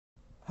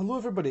Hello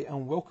everybody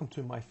and welcome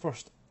to my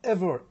first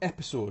ever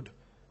episode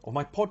of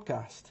my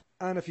podcast.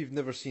 And if you've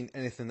never seen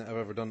anything that I've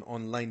ever done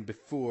online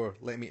before,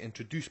 let me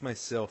introduce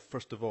myself.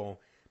 First of all,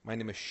 my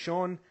name is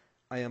Sean.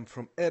 I am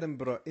from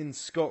Edinburgh in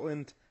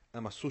Scotland.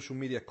 I'm a social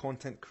media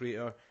content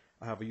creator.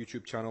 I have a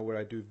YouTube channel where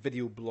I do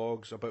video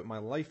blogs about my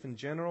life in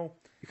general.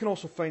 You can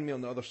also find me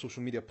on the other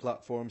social media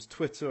platforms,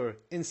 Twitter,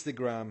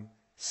 Instagram,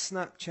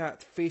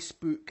 Snapchat,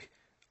 Facebook,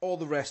 all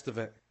the rest of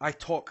it. I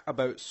talk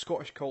about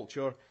Scottish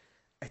culture,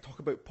 I talk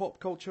about pop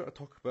culture, I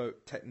talk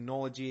about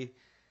technology,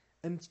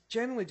 and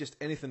generally just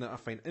anything that I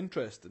find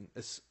interesting.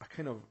 As a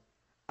kind of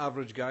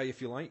average guy,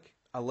 if you like.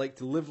 I like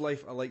to live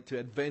life, I like to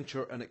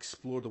adventure and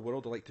explore the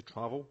world, I like to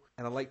travel,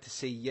 and I like to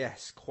say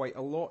yes quite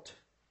a lot.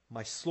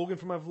 My slogan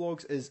for my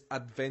vlogs is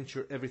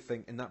adventure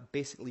everything, and that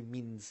basically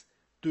means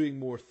doing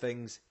more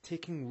things,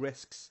 taking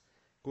risks,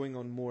 going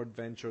on more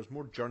adventures,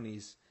 more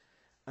journeys,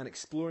 and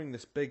exploring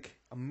this big,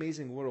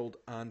 amazing world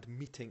and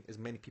meeting as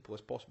many people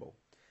as possible.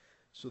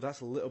 So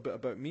that's a little bit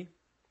about me.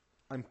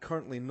 I'm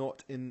currently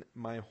not in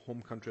my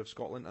home country of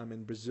Scotland. I'm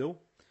in Brazil,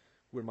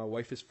 where my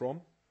wife is from.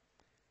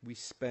 We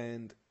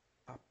spend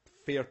a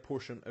fair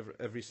portion of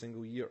every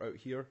single year out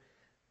here,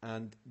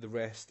 and the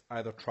rest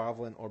either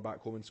travelling or back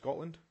home in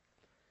Scotland.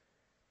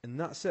 And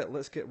that's it.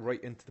 Let's get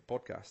right into the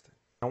podcast.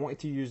 I wanted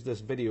to use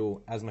this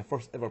video as my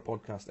first ever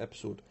podcast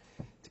episode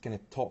to kind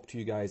of talk to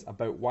you guys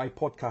about why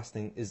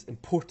podcasting is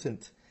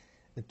important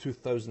in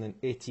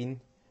 2018.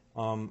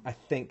 I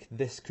think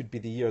this could be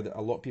the year that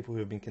a lot of people who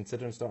have been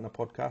considering starting a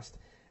podcast,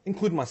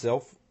 including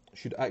myself,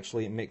 should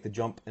actually make the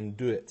jump and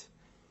do it.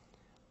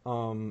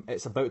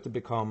 It's about to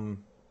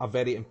become a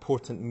very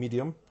important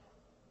medium,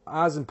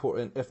 as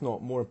important, if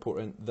not more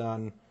important,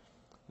 than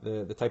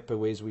the type of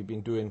ways we've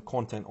been doing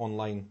content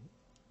online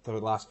for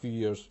the last few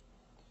years.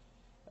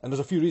 And there's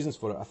a few reasons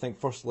for it. I think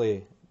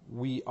firstly,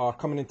 we are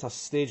coming into a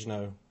stage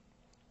now,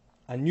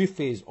 a new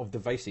phase of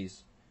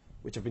devices,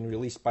 which have been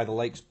released by the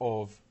likes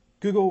of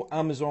Google,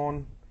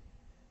 Amazon,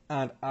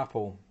 and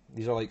Apple.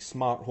 These are like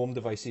smart home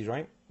devices,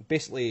 right?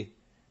 Basically,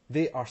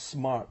 they are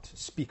smart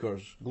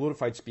speakers,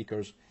 glorified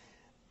speakers,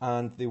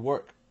 and they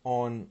work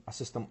on a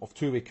system of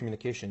two-way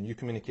communication. You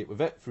communicate with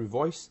it through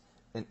voice,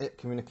 and it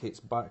communicates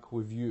back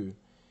with you.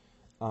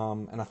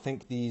 And I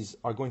think these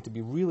are going to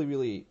be really,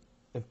 really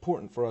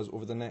important for us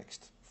over the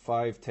next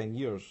 5-10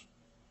 years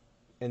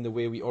in the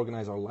way we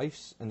organize our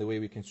lives, in the way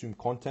we consume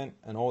content,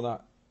 and all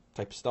that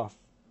type of stuff.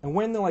 And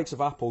when the likes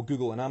of Apple,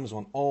 Google, and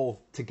Amazon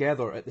all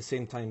together at the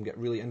same time get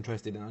really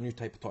interested in a new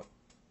type of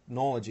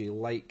technology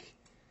like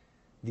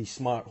these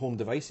smart home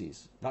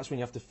devices, that's when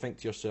you have to think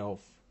to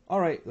yourself,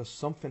 alright, there's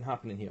something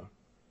happening here.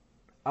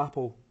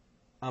 Apple,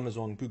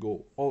 Amazon,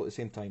 Google, all at the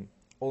same time,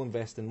 all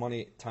investing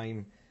money,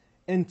 time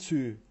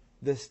into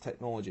this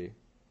technology.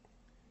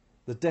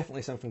 There's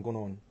definitely something going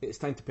on. It's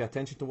time to pay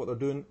attention to what they're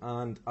doing,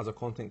 and as a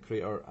content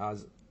creator,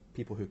 as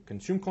people who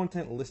consume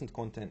content, listen to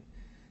content,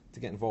 to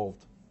get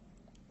involved.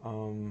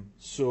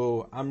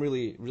 So I'm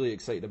really, really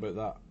excited about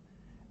that.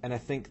 And I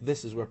think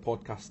this is where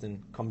podcasting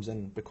comes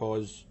in,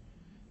 because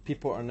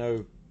people are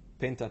now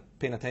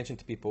paying attention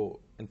to people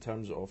in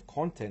terms of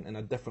content in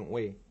a different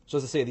way. So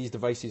as I say, these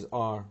devices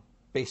are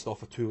based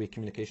off a two-way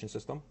communication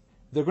system.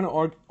 They're going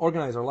to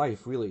organize our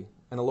life, really,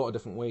 in a lot of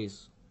different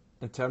ways.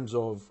 In terms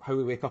of how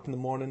we wake up in the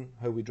morning,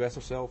 how we dress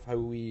ourselves, how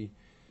we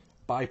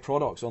buy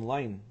products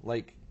online.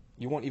 Like,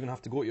 you won't even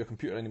have to go to your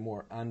computer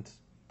anymore and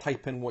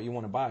type in what you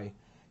want to buy.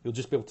 You'll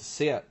just be able to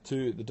say it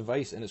to the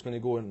device and it's going to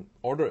go and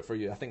order it for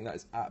you. I think that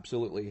is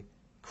absolutely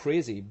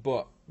crazy,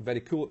 but very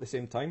cool at the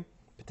same time,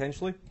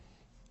 potentially.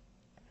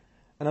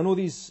 And I know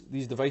these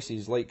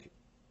devices, like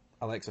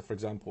Alexa, for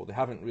example, they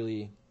haven't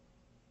really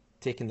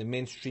taken the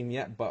mainstream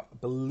yet, but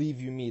believe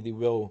you me, they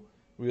will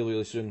really,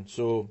 really soon.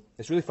 So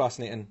it's really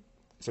fascinating.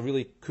 It's a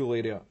really cool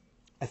area.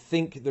 I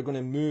think they're going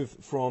to move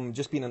from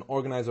just being an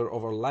organizer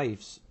of our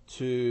lives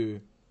to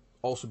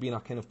also being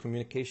a kind of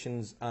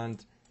communications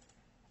and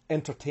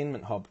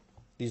entertainment hub,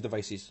 these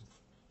devices.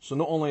 So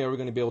not only are we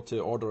going to be able to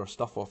order our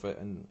stuff off it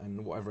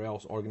and whatever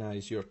else,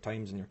 organize your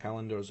times and your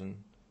calendars and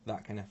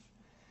that kind of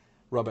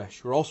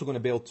rubbish, we're also going to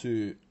be able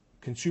to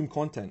consume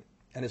content,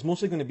 and it's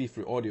mostly going to be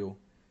through audio.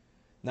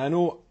 Now I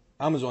know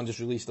Amazon just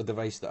released a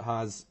device that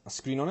has a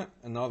screen on it,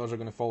 and the others are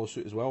going to follow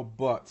suit as well,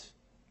 but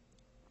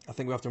I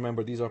think we have to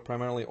remember these are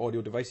primarily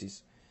audio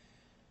devices.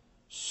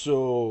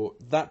 So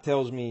that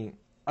tells me,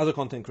 as a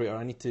content creator,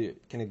 I need to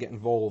kind of get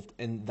involved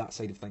in that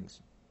side of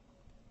things.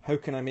 How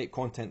can I make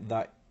content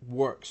that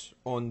works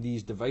on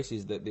these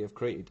devices that they have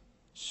created?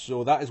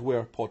 So that is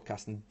where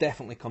podcasting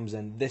definitely comes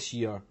in this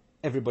year.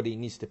 Everybody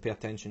needs to pay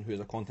attention who is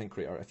a content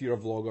creator. If you're a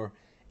vlogger,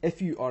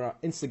 if you are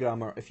an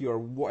Instagrammer, if you are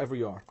whatever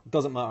you are, it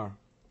doesn't matter.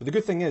 But the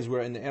good thing is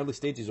we're in the early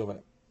stages of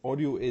it.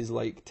 Audio is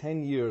like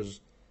 10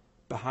 years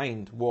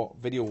behind what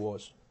video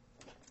was.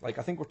 Like,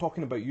 I think we're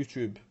talking about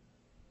YouTube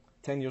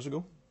 10 years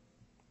ago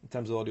in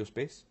terms of the audio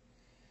space.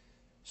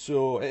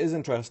 So it is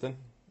interesting.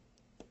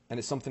 And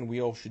it's something we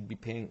all should be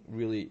paying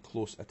really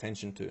close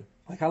attention to.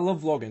 Like, I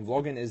love vlogging.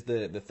 Vlogging is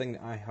the thing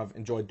that I have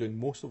enjoyed doing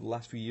most of the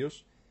last few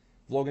years.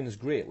 Vlogging is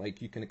great.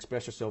 Like, you can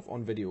express yourself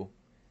on video.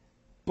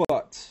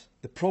 But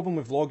the problem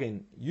with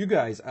vlogging, you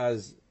guys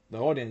as the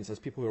audience, as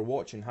people who are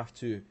watching, have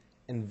to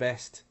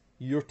invest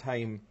your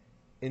time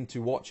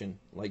into watching.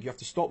 Like, you have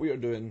to stop what you're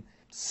doing,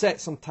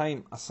 set some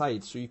time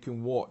aside so you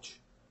can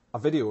watch a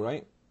video,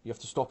 right? You have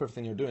to stop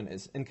everything you're doing.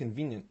 It's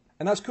inconvenient.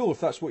 And that's cool if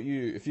that's what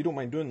if you don't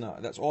mind doing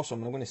that. That's awesome.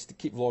 And I'm going to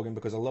keep vlogging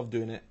because I love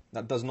doing it.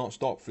 That does not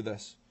stop for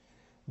this.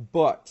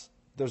 But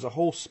there's a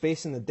whole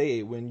space in the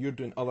day when you're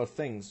doing other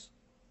things,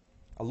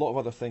 a lot of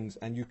other things,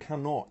 and you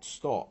cannot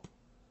stop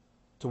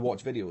to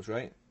watch videos,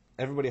 right?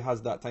 Everybody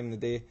has that time in the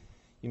day.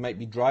 You might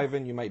be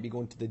driving, you might be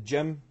going to the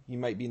gym, you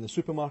might be in the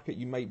supermarket,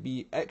 you might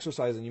be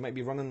exercising, you might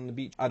be running on the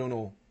beach. I don't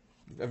know.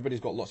 Everybody's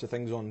got lots of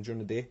things on during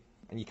the day,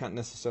 and you can't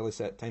necessarily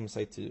set time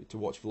aside to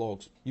watch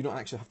vlogs. You don't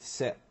actually have to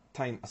set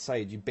time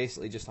aside. You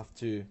basically just have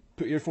to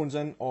put earphones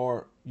in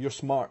or your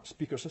smart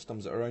speaker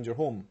systems that are around your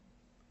home.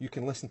 You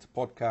can listen to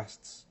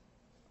podcasts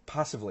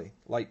passively.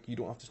 Like, you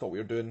don't have to stop what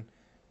you're doing.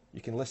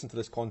 You can listen to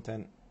this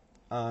content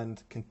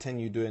and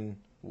continue doing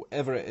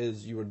whatever it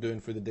is you were doing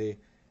for the day.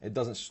 It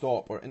doesn't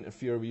stop or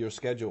interfere with your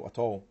schedule at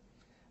all.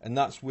 And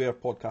that's where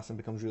podcasting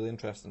becomes really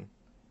interesting.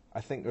 I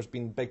think there's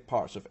been big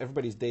parts of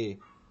everybody's day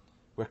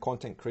where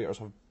content creators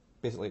have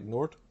basically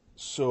ignored.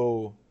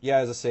 So, yeah,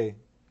 as I say,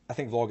 I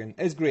think vlogging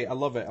is great. I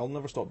love it. I'll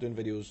never stop doing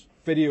videos.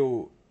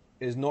 Video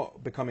is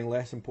not becoming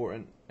less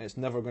important. It's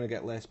never going to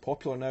get less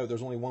popular now.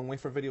 There's only one way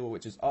for video,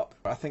 which is up.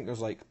 I think there's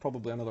like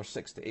probably another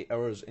 6 to 8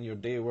 hours in your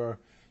day where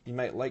you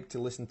might like to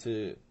listen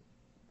to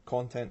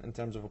content in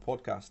terms of a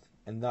podcast.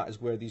 And that is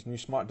where these new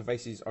smart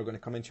devices are going to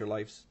come into your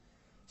lives.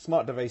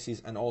 Smart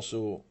devices and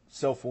also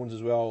cell phones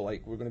as well.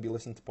 Like, we're going to be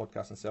listening to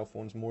podcasts on cell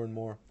phones more and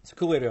more. It's a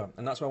cool area,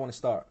 and that's where I want to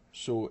start.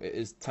 So it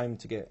is time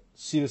to get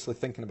seriously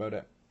thinking about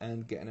it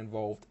and getting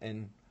involved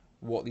in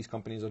what these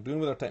companies are doing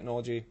with their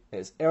technology.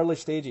 It's early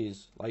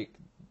stages. Like,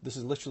 this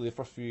is literally the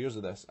first few years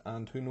of this,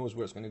 and who knows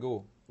where it's going to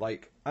go.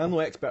 Like, I'm no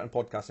expert in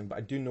podcasting, but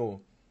I do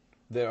know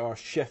there are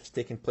shifts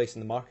taking place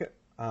in the market,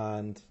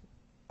 and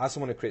as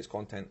someone who creates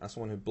content, as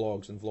someone who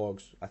blogs and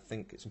vlogs, I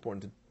think it's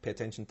important to pay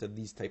attention to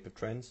these type of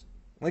trends.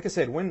 Like I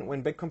said,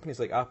 when big companies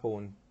like Apple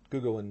and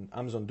Google and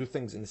Amazon do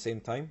things at the same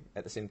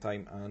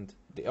time, and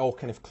they all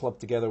kind of club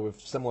together with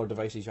similar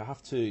devices, you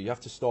have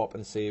to stop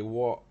and say,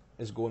 what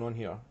is going on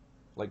here?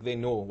 Like, they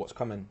know what's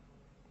coming.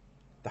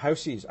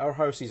 Our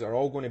houses are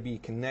all going to be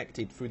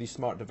connected through these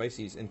smart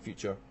devices in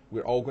future.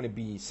 We're all going to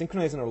be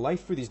synchronizing our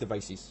life through these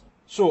devices.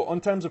 So, on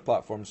terms of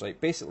platforms,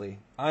 like, basically,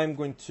 I'm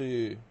going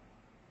to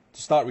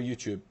start with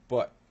YouTube,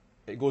 but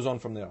it goes on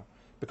from there.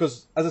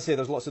 Because, as I say,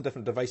 there's lots of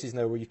different devices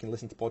now where you can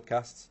listen to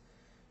podcasts.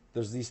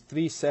 There's these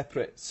 3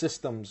 separate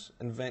systems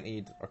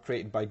invented or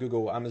created by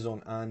Google,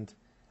 Amazon, and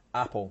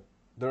Apple.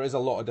 There is a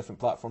lot of different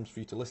platforms for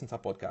you to listen to a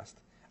podcast.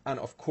 And,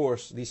 of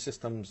course, these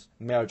systems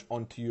merge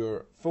onto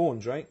your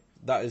phones, right?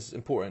 That is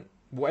important.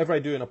 Whatever I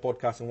do in a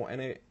podcast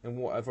and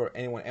whatever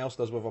anyone else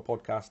does with a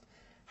podcast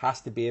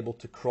has to be able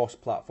to cross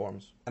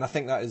platforms. And I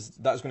think that is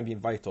going to be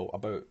vital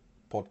about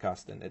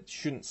podcasting. It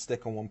shouldn't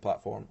stick on one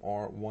platform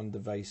or one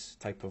device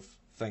type of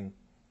thing.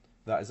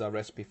 That is a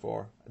recipe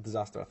for a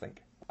disaster, I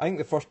think. I think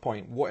the first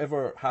point,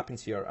 whatever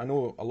happens here, I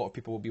know a lot of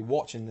people will be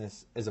watching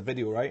this as a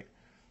video, right?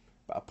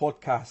 But a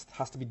podcast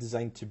has to be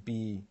designed to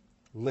be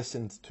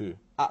listened to.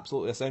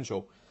 Absolutely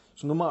essential.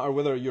 So no matter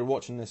whether you're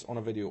watching this on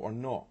a video or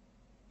not,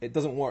 it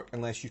doesn't work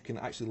unless you can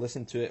actually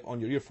listen to it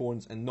on your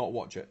earphones and not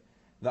watch it.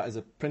 That is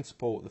a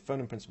principle, the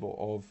founding principle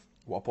of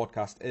what a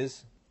podcast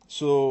is.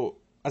 So,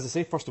 as I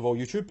say, first of all,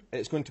 YouTube.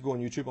 It's going to go on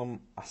YouTube on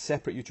a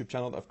separate YouTube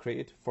channel that I've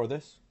created for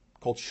this,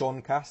 called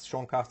Shauncast.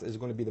 Shauncast is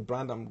going to be the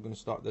brand I'm going to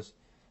start this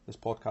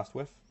podcast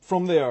with.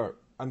 From there,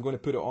 I'm going to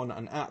put it on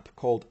an app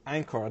called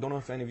Anchor. I don't know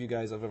if any of you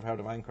guys have ever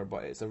heard of Anchor,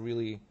 but it's a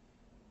really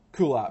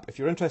cool app. If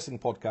you're interested in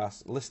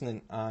podcasts,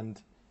 listening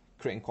and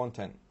creating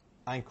content,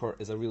 Anchor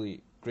is a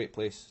really great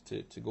place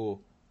to go.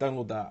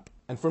 Download the app.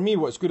 And for me,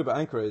 what's good about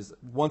Anchor is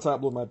once I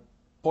upload my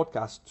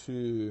podcast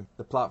to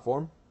the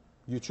platform,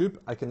 YouTube,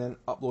 I can then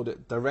upload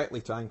it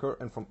directly to Anchor,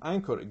 and from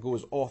Anchor it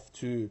goes off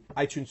to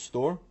iTunes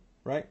Store,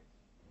 right?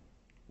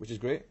 Which is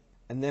great.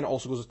 And then it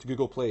also goes to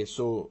Google Play.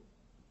 So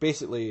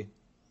basically,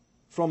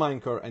 from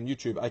Anchor and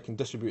YouTube, I can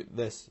distribute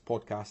this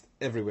podcast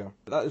everywhere.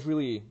 That is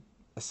really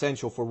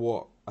essential for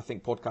what I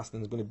think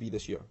podcasting is going to be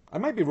this year. I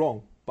might be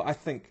wrong, but I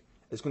think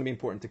it's going to be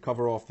important to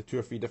cover off the 2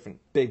 or 3 different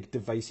big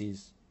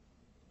devices,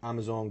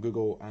 Amazon,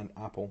 Google, and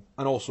Apple.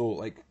 And also,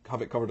 like,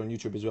 have it covered on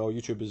YouTube as well.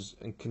 YouTube is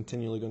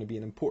continually going to be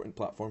an important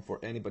platform for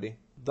anybody.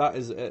 That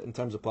is it in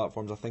terms of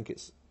platforms. I think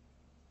it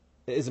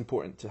is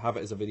important to have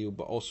it as a video,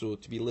 but also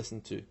to be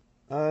listened to.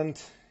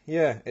 And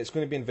yeah, it's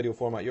going to be in video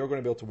format. You're going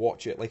to be able to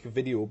watch it like a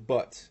video,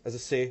 but as I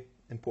say,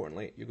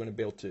 importantly, you're going to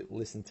be able to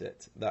listen to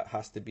it. That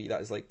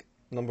is like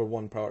number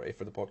 1 priority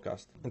for the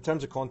podcast. In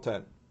terms of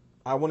content,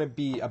 I want to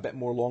be a bit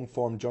more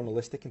long-form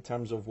journalistic in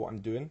terms of what I'm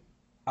doing.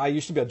 I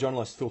used to be a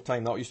journalist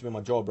full-time. That used to be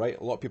my job, right?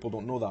 A lot of people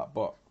don't know that,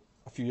 but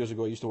a few years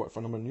ago I used to work for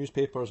a number of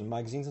newspapers and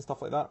magazines and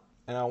stuff like that.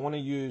 And I want to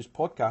use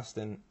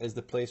podcasting as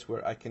the place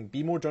where I can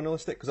be more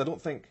journalistic, because I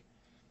don't think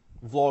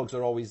vlogs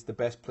are always the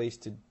best place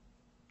to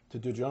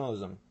do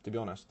journalism, to be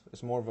honest.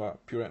 It's more of a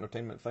pure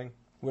entertainment thing.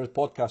 Whereas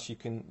podcasts, you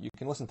can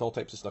listen to all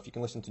types of stuff. You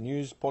can listen to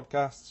news,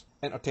 podcasts,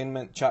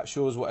 entertainment, chat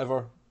shows,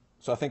 whatever.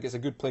 So I think it's a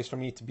good place for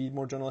me to be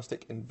more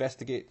journalistic,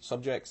 investigate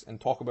subjects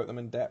and talk about them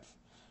in depth.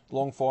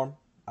 Long form,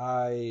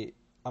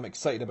 I'm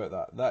excited about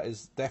that. That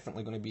is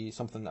definitely going to be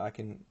something that I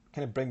can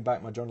kind of bring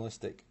back my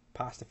journalistic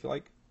past, if you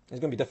like. It's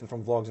going to be different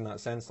from vlogs in that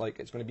sense. Like,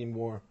 it's going to be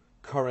more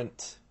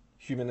current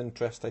human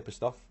interest type of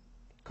stuff,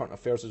 current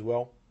affairs as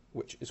well,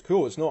 which is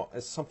cool.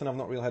 It's something I've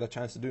not really had a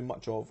chance to do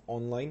much of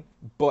online,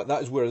 but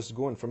that is where it's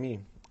going for me.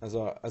 As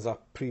a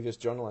previous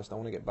journalist, I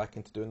want to get back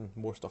into doing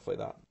more stuff like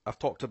that. I've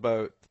talked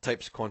about the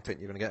types of content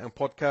you're going to get on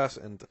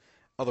podcasts and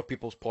other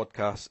people's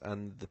podcasts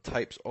and the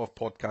types of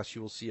podcasts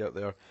you will see out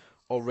there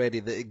already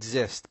that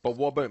exist. But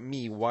what about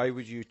me? Why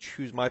would you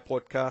choose my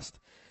podcast?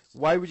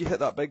 Why would you hit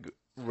that big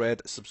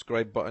red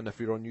subscribe button if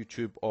you're on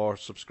YouTube, or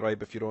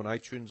subscribe if you're on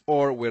iTunes,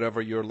 or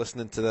wherever you're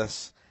listening to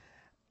this?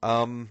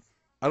 I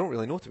don't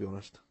really know, to be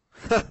honest.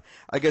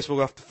 I guess we'll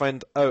have to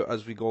find out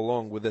as we go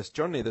along with this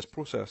journey, this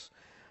process.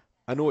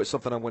 I know it's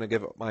something I'm going to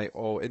give my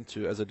all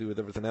into, as I do with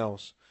everything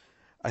else.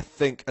 I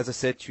think, as I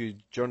said to you,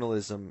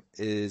 journalism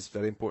is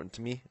very important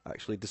to me,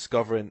 actually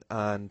discovering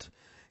and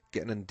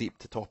getting in deep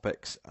to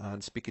topics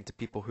and speaking to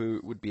people who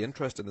would be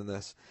interested in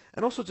this.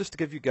 And also just to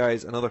give you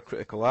guys another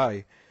critical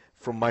eye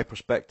from my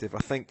perspective. I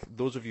think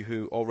those of you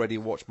who already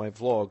watch my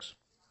vlogs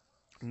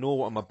know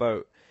what I'm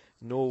about,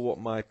 know what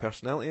my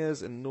personality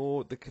is, and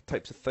know the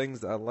types of things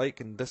that I like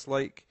and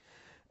dislike,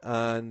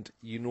 and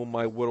you know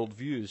my world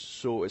views.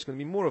 So it's going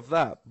to be more of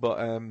that, but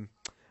I'm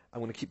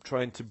going to keep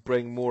trying to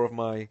bring more of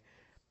my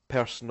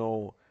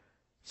personal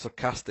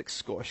sarcastic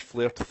Scottish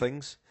flair to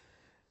things.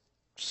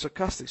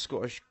 Sarcastic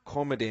Scottish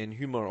comedy and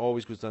humour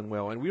always goes down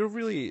well, and we're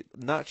really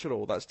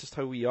natural. That's just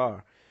how we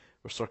are.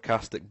 We're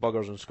sarcastic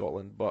buggers in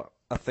Scotland, but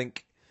I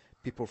think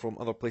people from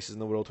other places in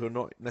the world who are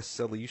not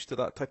necessarily used to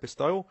that type of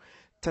style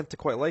tend to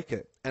quite like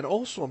it. And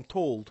also I'm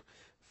told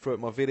throughout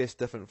my various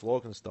different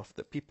vlogs and stuff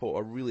that people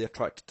are really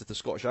attracted to the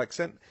Scottish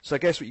accent. So I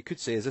guess what you could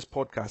say is this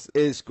podcast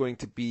is going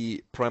to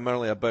be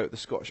primarily about the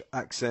Scottish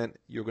accent.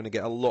 You're going to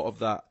get a lot of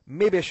that.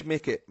 Maybe I should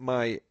make it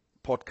my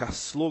podcast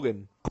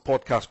slogan, a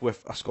podcast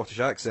with a Scottish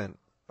accent.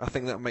 I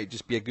think that might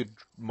just be a good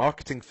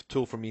marketing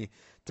tool for me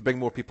to bring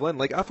more people in.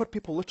 Like, I've had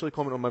people literally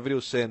comment on my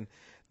videos saying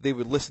they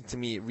would listen to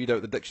me read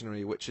out the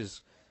dictionary, which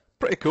is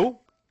pretty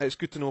cool. It's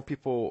good to know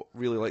people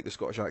really like the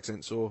Scottish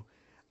accent, so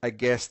I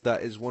guess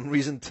that is one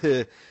reason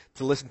to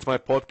listen to my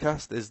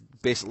podcast, is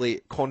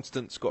basically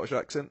constant Scottish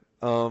accent.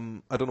 I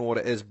don't know what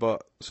it is,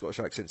 but Scottish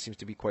accent seems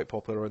to be quite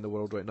popular around the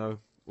world right now,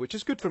 which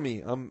is good for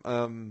me. I'm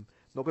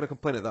not going to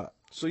complain at that.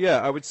 So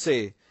yeah, I would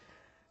say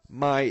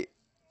my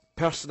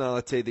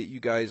personality that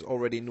you guys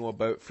already know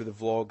about through the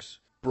vlogs,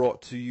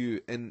 brought to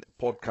you in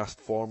podcast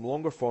form,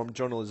 longer form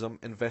journalism,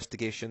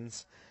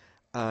 investigations,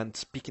 and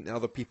speaking to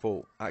other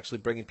people, actually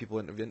bringing people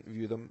in to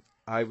interview them.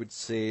 I would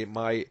say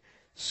my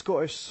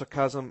Scottish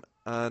sarcasm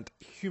and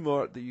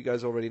humour that you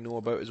guys already know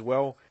about as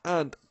well,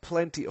 and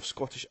plenty of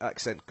Scottish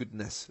accent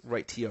goodness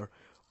right here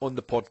on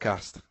the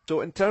podcast.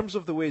 So in terms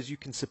of the ways you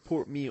can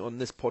support me on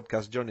this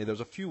podcast journey, there's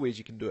a few ways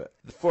you can do it.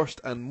 The first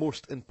and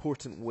most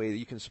important way that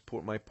you can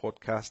support my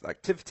podcast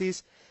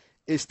activities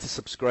is to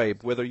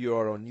subscribe, whether you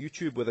are on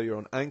YouTube, whether you're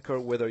on Anchor,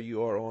 whether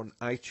you are on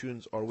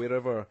iTunes, or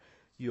wherever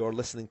you are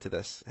listening to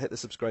this. Hit the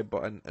subscribe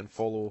button and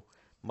follow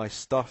my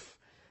stuff.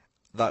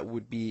 That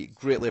would be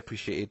greatly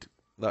appreciated.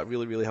 That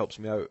really, really helps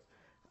me out.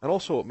 And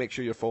also, make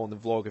sure you're following the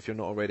vlog if you're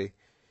not already.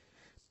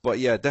 But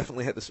yeah,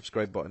 definitely hit the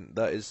subscribe button.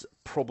 That is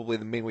probably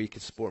the main way you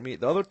can support me.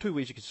 The other two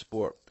ways you can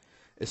support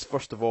is,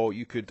 first of all,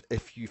 you could,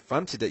 if you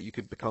fancied it, you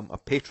could become a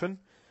patron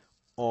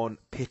on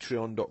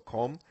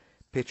patreon.com.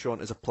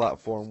 Patreon is a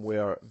platform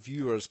where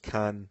viewers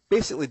can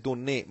basically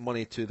donate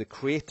money to the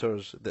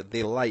creators that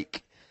they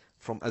like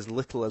from as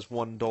little as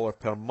 $1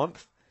 per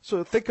month.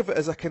 So think of it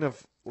as a kind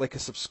of like a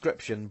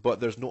subscription, but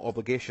there's no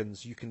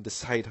obligations. You can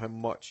decide how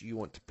much you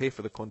want to pay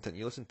for the content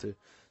you listen to.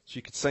 So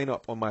you could sign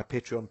up on my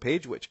Patreon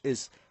page, which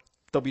is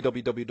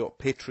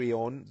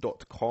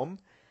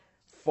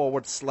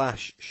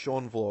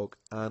www.patreon.com/SeanVlog,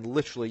 and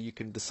literally you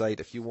can decide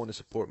if you want to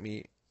support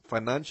me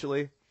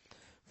financially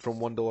from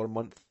 $1 a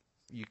month.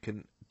 You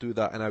can do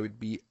that, and I would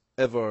be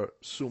ever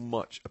so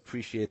much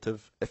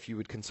appreciative if you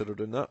would consider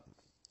doing that.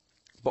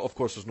 But of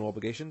course there's no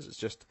obligations.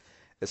 It's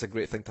a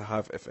great thing to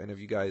have if any of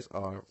you guys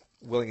are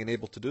willing and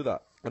able to do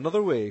that.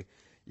 Another way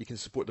you can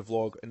support the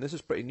vlog, and this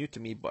is pretty new to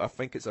me, but I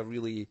think it's a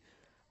really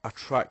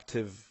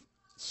attractive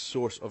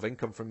source of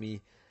income for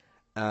me.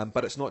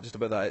 But it's not just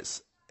about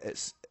that.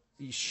 It's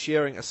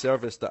sharing a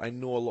service that I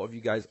know a lot of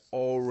you guys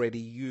already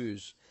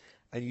use,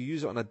 and you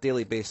use it on a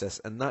daily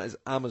basis, and that is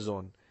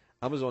Amazon.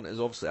 Amazon is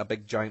obviously a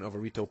big giant of a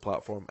retail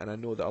platform, and I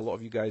know that a lot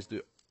of you guys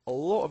do a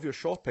lot of your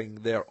shopping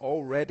there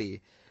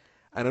already.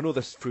 And I know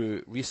this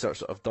through research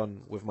that I've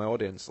done with my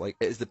audience. Like,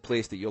 it is the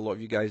place that a lot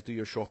of you guys do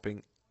your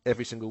shopping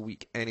every single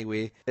week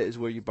anyway. It is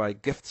where you buy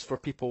gifts for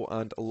people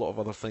and a lot of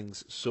other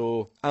things.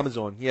 So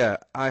Amazon, yeah,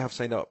 I have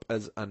signed up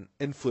as an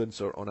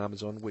influencer on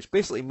Amazon, which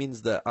basically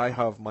means that I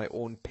have my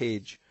own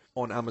page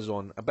on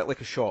Amazon, a bit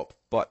like a shop,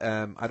 but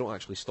I don't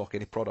actually stock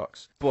any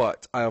products.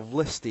 But I have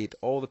listed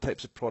all the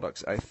types of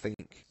products I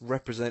think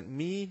represent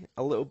me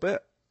a little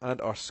bit and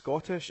are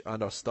Scottish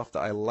and are stuff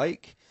that I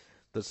like.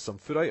 There's some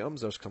food items,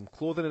 there's some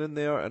clothing in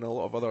there, and a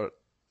lot of other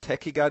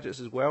techie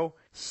gadgets as well.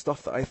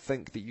 Stuff that I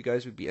think that you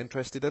guys would be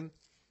interested in.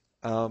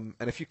 And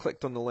if you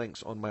clicked on the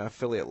links on my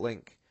affiliate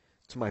link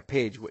to my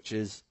page, which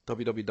is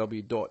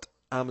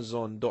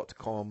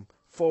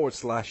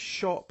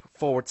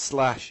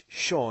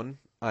www.amazon.com/shop/Sean,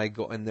 I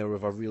got in there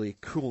with a really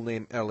cool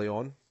name early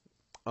on.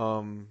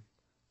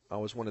 I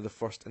was one of the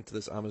first into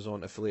this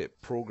Amazon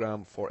affiliate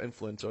program for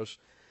influencers.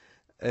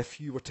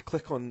 If you were to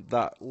click on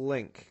that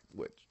link,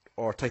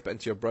 or type it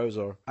into your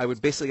browser, I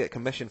would basically get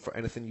commission for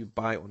anything you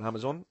buy on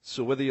Amazon.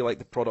 So whether you like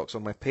the products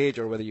on my page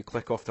or whether you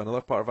click off to another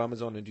part of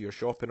Amazon and do your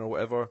shopping or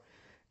whatever,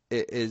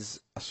 it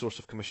is a source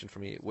of commission for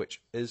me,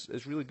 which is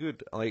really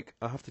good. Like,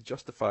 I have to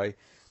justify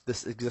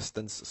this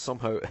existence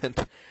somehow.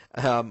 And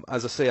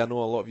as I say, I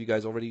know a lot of you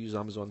guys already use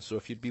Amazon, so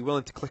if you'd be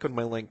willing to click on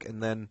my link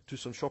and then do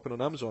some shopping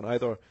on Amazon,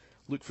 either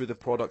look through the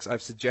products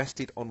I've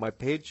suggested on my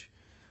page,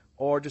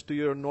 or just do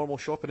your normal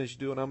shopping as you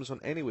do on Amazon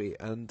anyway,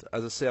 and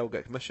as I say, I'll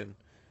get commission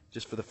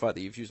just for the fact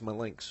that you've used my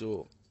link.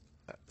 So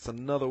it's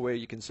another way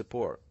you can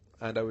support,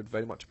 and I would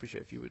very much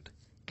appreciate if you would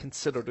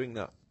consider doing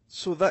that.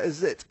 So that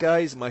is it,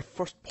 guys. My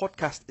first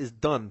podcast is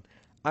done.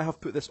 I have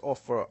put this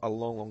off for a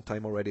long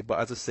time already, but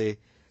as I say,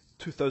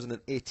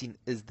 2018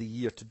 is the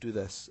year to do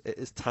this. It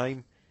is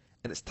time,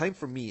 and it's time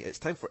for me. It's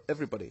time for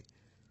everybody.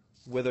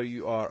 Whether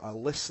you are a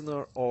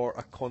listener or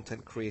a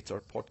content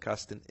creator,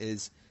 podcasting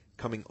is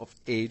coming of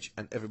age,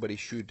 and everybody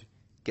should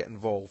get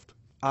involved.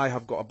 I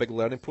have got a big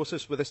learning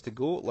process with this to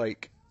go.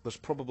 Like, there's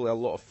probably a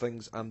lot of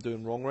things I'm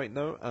doing wrong right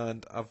now,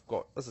 and I've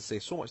got, as I say,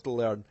 so much to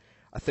learn.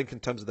 I think in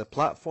terms of the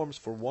platforms,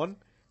 for one,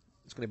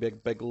 it's going to be a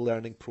big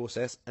learning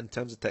process. In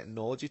terms of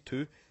technology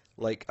too,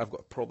 like, I've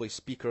got probably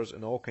speakers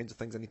and all kinds of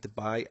things I need to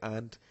buy,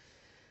 and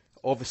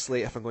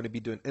obviously if I'm going to be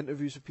doing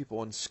interviews with people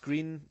on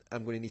screen,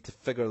 I'm going to need to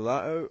figure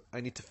that out.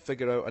 I need to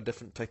figure out a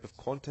different type of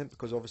content,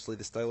 because obviously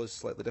the style is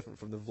slightly different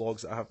from the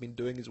vlogs that I have been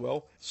doing as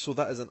well. So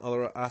that is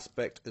another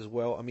aspect as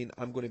well. I mean,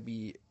 I'm going to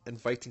be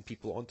inviting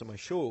people onto my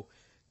show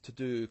to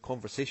do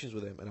conversations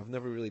with them, and I've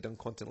never really done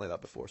content like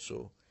that before,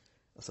 so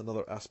that's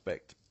another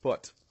aspect.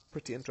 But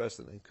pretty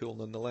interesting and cool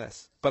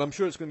nonetheless. But I'm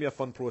sure it's going to be a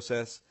fun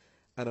process,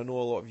 and I know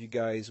a lot of you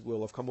guys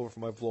will have come over for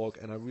my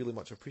vlog, and I really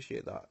much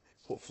appreciate that.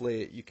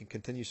 Hopefully you can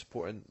continue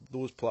supporting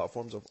those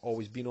platforms I've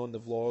always been on, the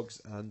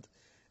vlogs and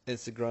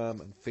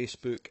Instagram and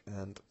Facebook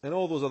and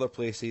all those other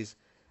places,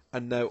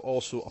 and now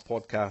also a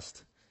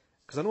podcast.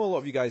 Because I know a lot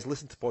of you guys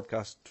listen to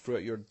podcasts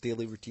throughout your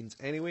daily routines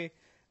anyway,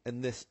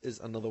 and this is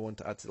another one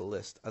to add to the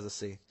list. As I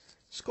say,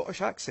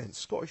 Scottish accents,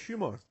 Scottish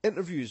humour,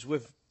 interviews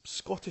with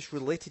Scottish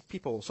related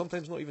people,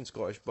 sometimes not even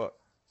Scottish, but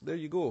there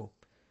you go.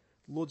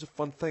 Loads of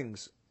fun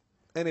things.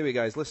 Anyway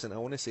guys, listen, I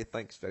want to say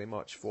thanks very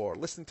much for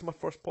listening to my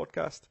first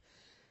podcast.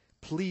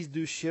 Please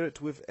do share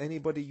it with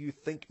anybody you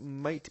think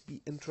might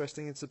be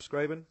interested in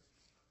subscribing.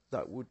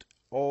 That would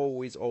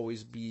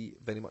always be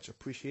very much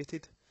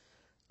appreciated.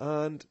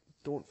 And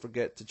don't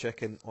forget to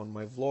check in on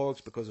my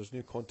vlogs, because there's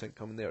new content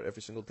coming there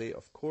every single day,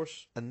 of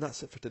course. And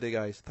that's it for today,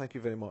 guys. Thank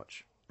you very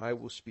much. I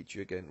will speak to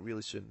you again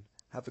really soon.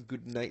 Have a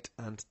good night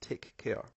and take care.